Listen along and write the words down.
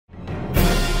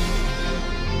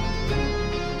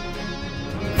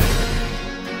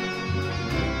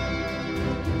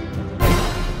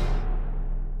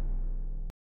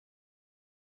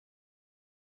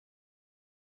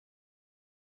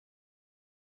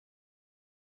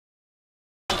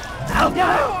Get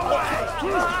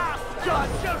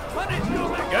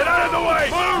out of the way!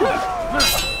 Move!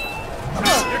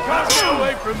 You can't get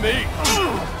away from me!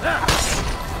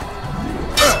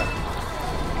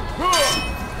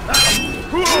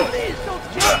 Please don't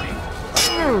kill me!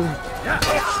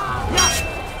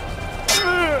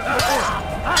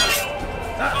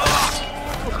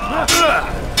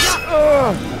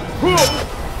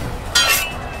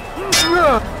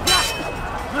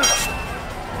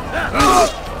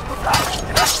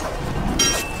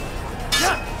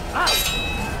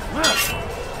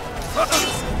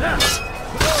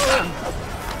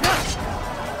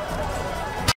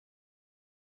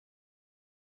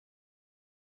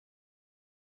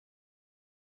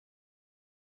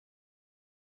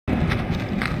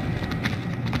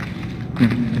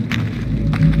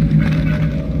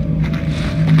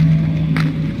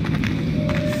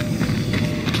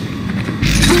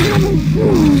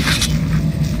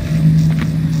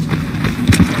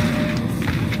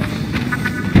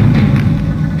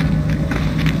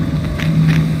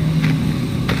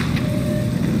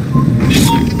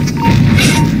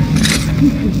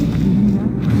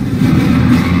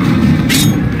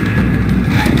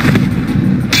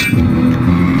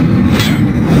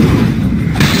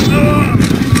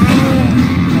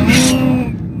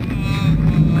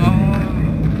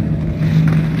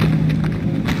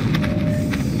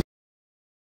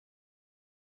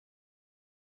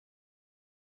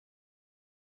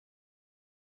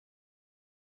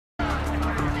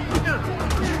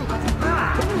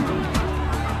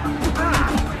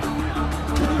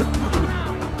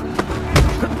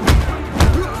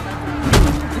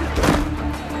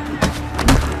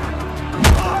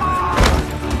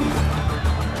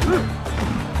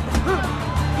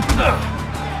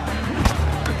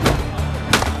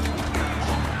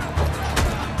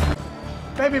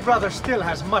 Baby brother still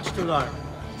has much to learn.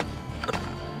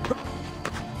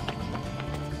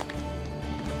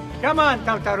 Come on,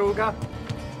 Tartaruga.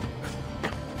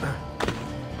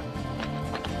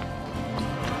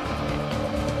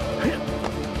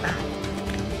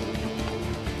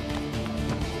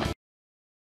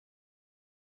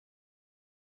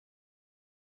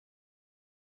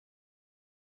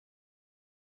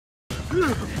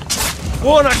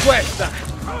 Buona questa!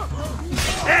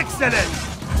 Excellent!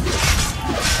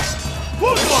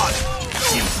 Good one!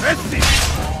 Impressive!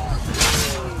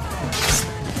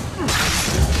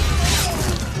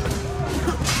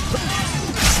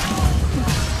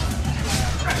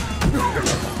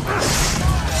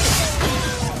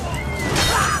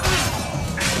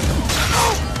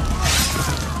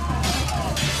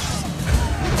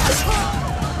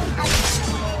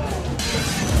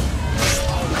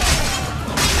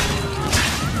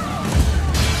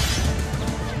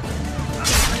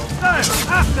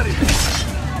 After it!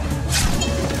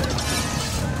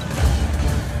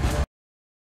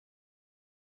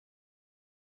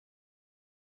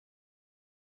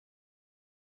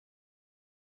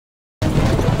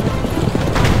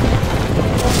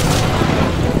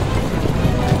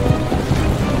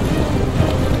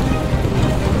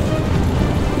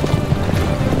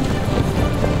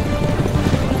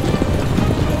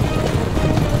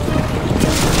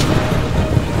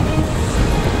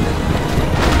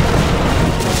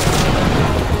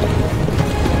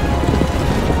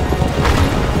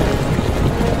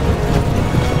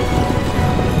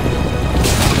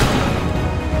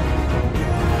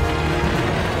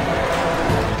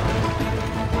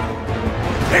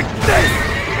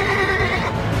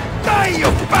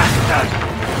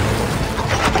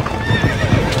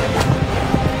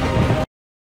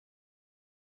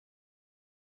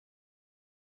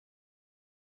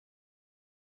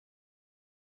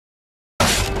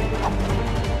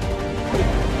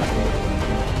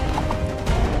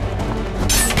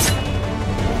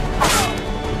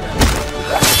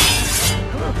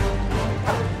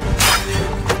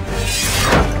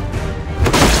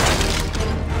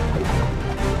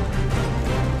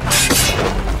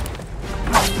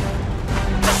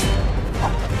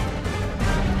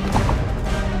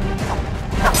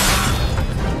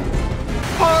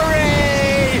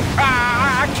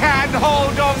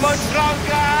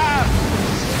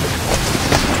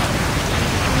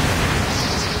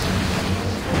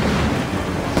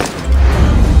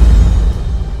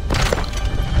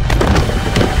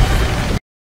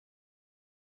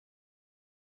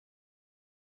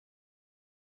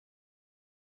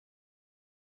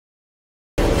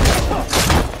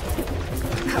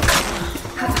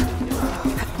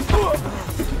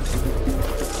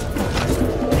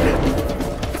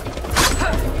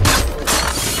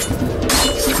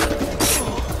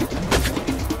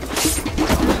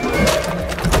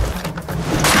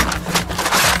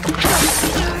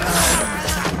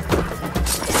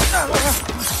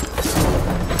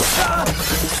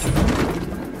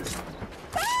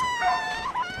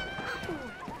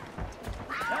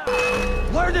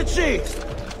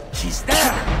 She's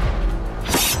there!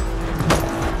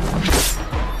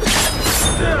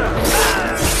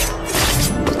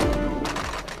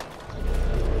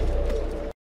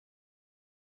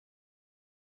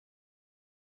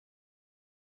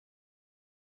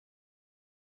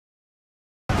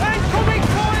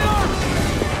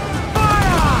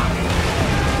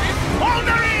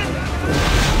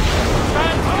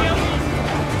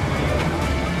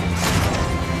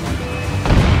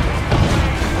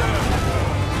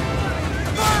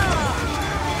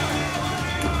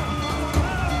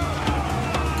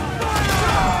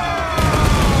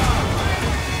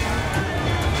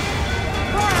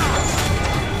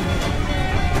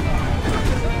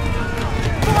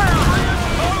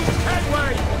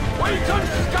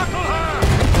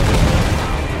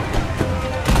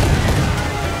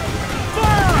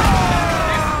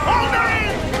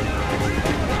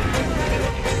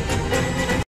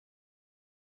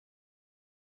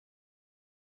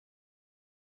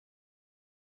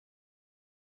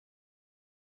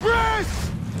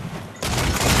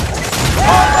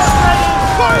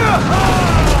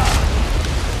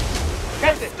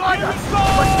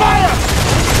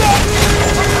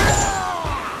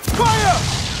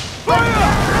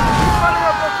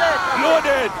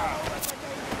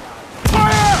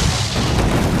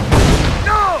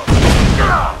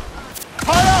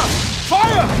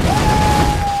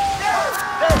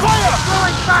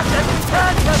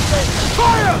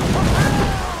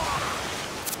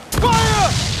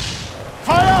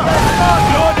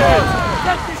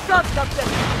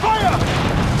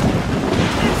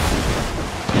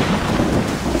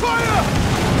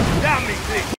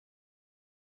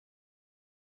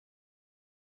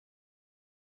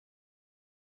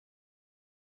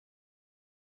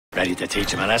 Ready to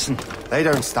teach him a lesson? They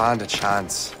don't stand a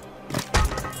chance.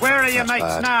 Where are your mates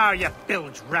bad. now, you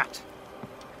bilge rat?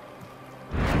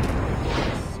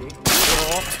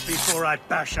 Off before I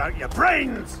bash out your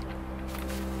brains!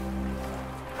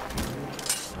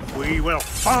 We will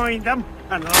find them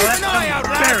and let them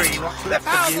bury what's left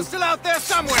of you. Are still out there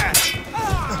somewhere! “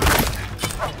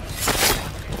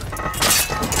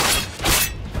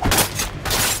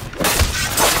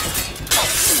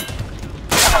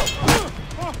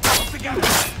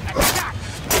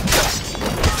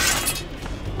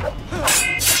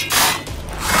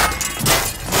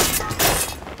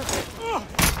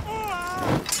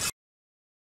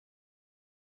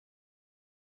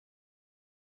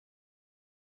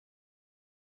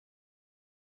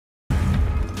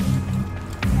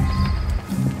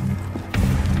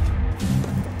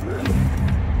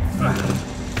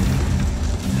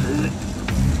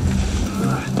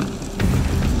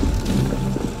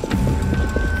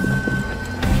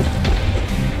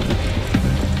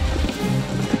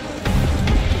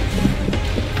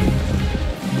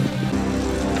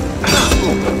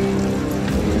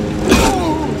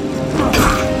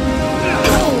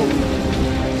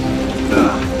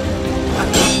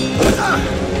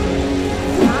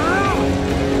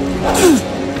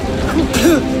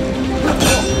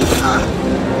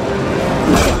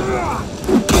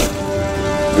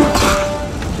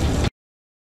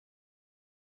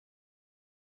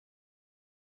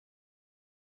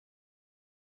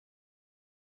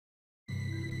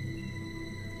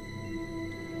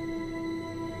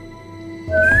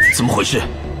怎么回事？”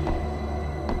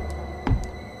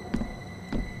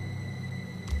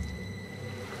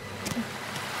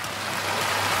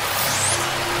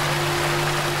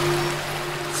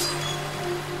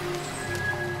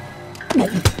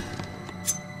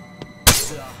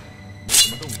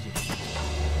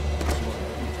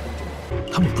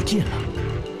他们不见了。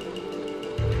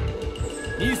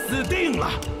你死定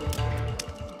了！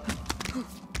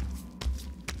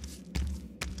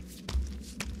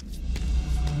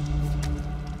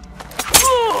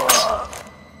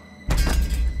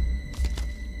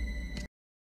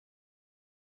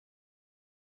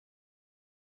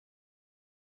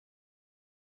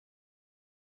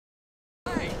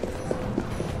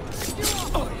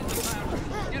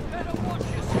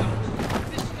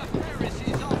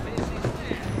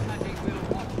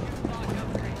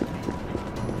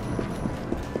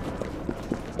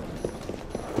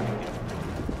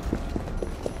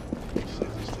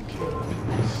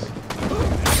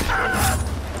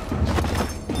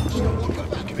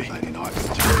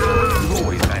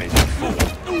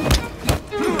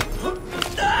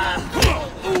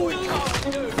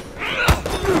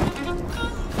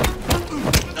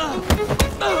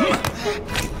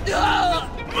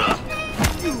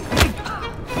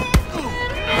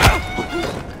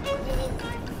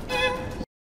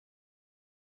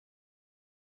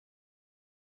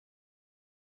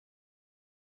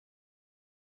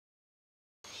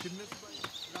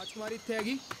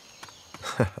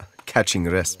 Catching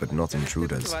rest, but not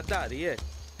intruders.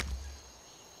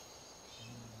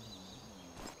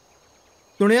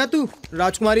 सुनिया तू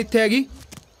राजकुमारी इत्थे हैगी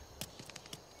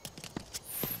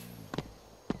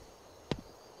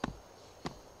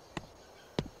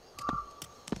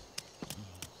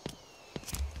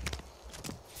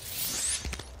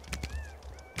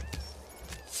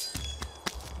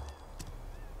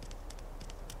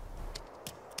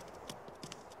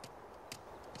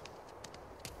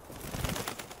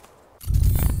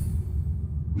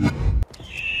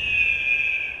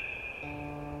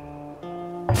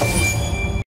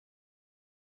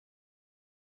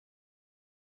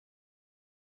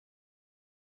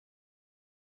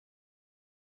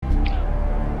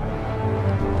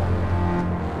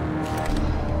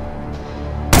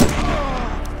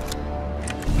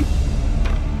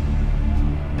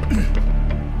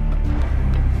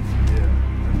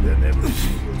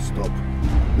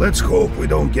Let's hope we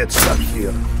don't get stuck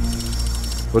here.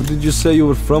 Where did you say you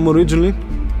were from originally?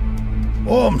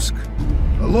 Omsk.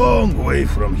 A long way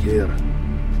from here.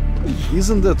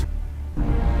 Isn't that...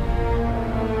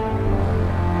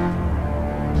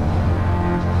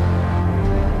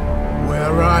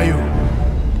 Where are you?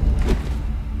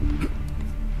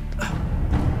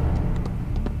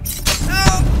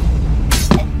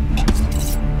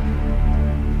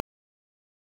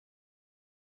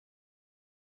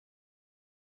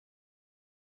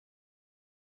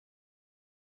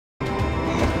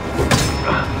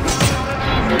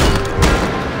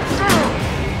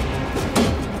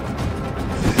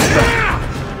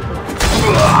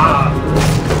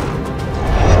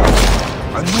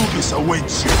 Anubis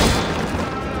awaits you.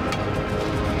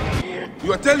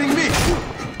 You are telling me?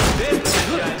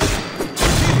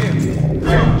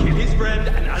 Kill his friend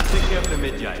and I'll take care of the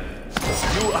Medjay.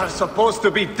 You are supposed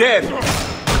to be dead.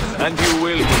 And you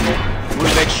will be.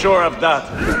 We'll make sure of that.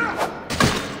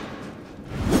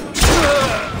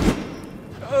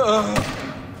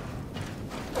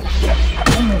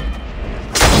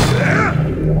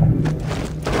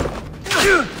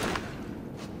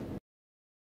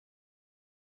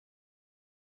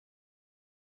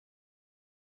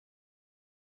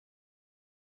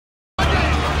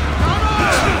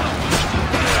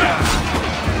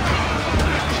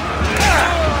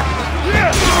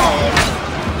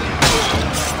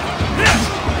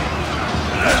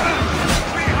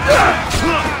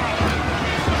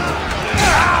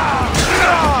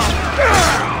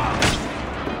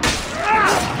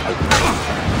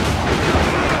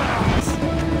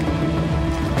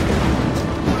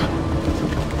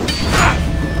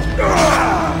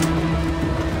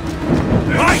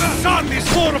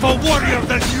 More of a warrior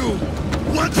than you!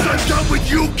 Once I'm done with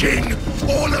you, King,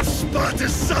 all of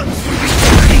Sparta's sons will be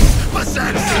slaves for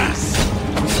Xerxes!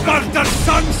 Sparta's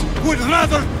sons would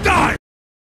rather die!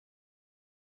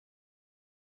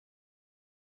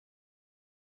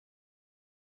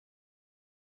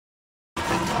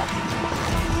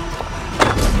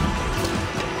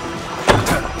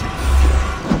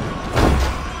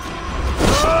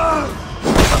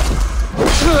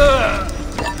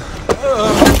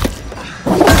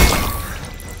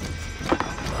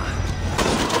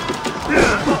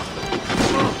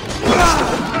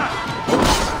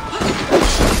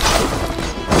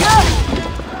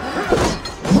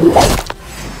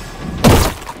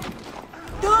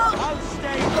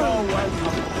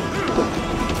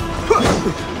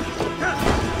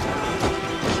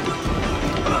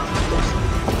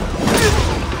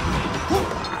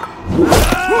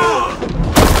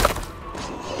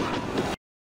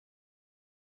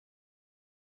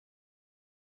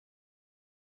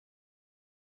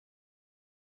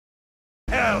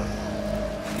 Hell!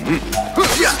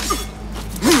 Justice!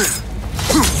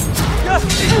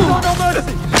 No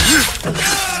mercy!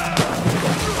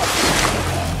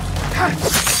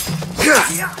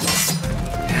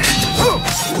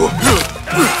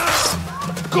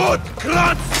 God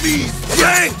grants me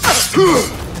strength!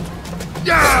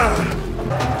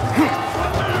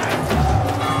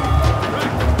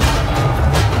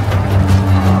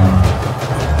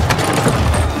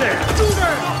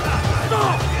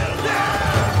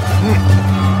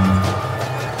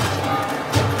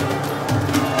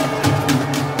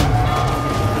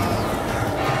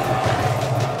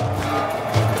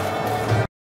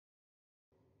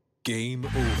 Game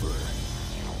over.